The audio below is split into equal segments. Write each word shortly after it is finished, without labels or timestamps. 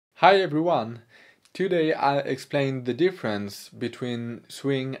Hi everyone! Today I'll explain the difference between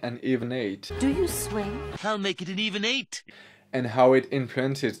swing and even eight. Do you swing? I'll make it an even 8. And how it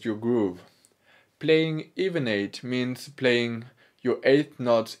influences your groove. Playing even eight means playing your eighth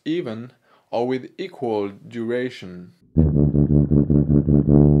notes even or with equal duration.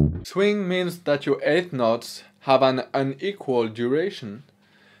 Swing means that your eighth notes have an unequal duration.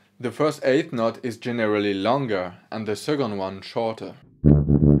 The first eighth note is generally longer and the second one shorter.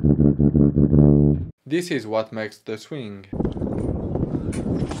 This is what makes the swing.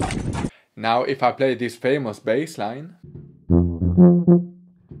 Now if I play this famous bass line,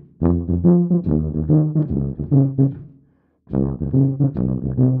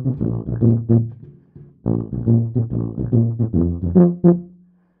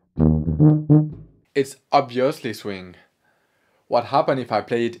 it's obviously swing. What happens if I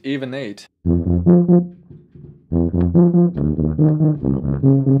play it even eight?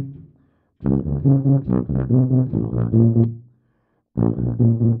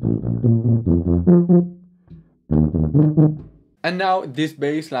 And now this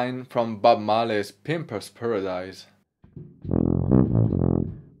bass line from Bob Marley's Pimper's Paradise.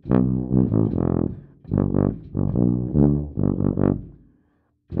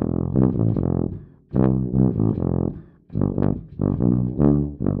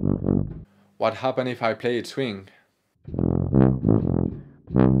 What happens if I play it swing?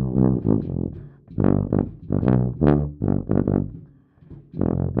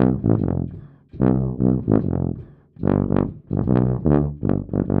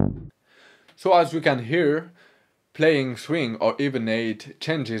 So as you can hear, playing swing or even eight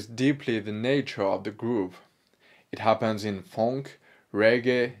changes deeply the nature of the groove. It happens in funk,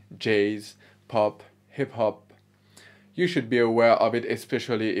 reggae, jazz, pop, hip-hop. You should be aware of it,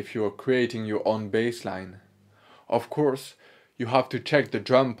 especially if you are creating your own bass line. Of course, you have to check the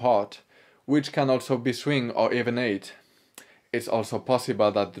drum part, which can also be swing or even eight. It's also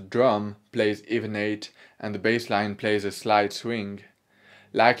possible that the drum plays even eight and the bass line plays a slight swing,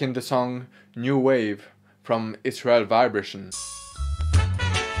 like in the song New Wave from Israel Vibration.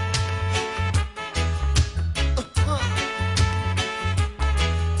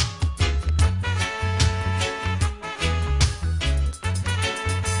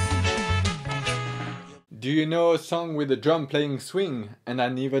 Do you know a song with a drum playing swing and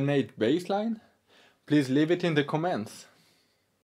an even eight bass line? Please leave it in the comments.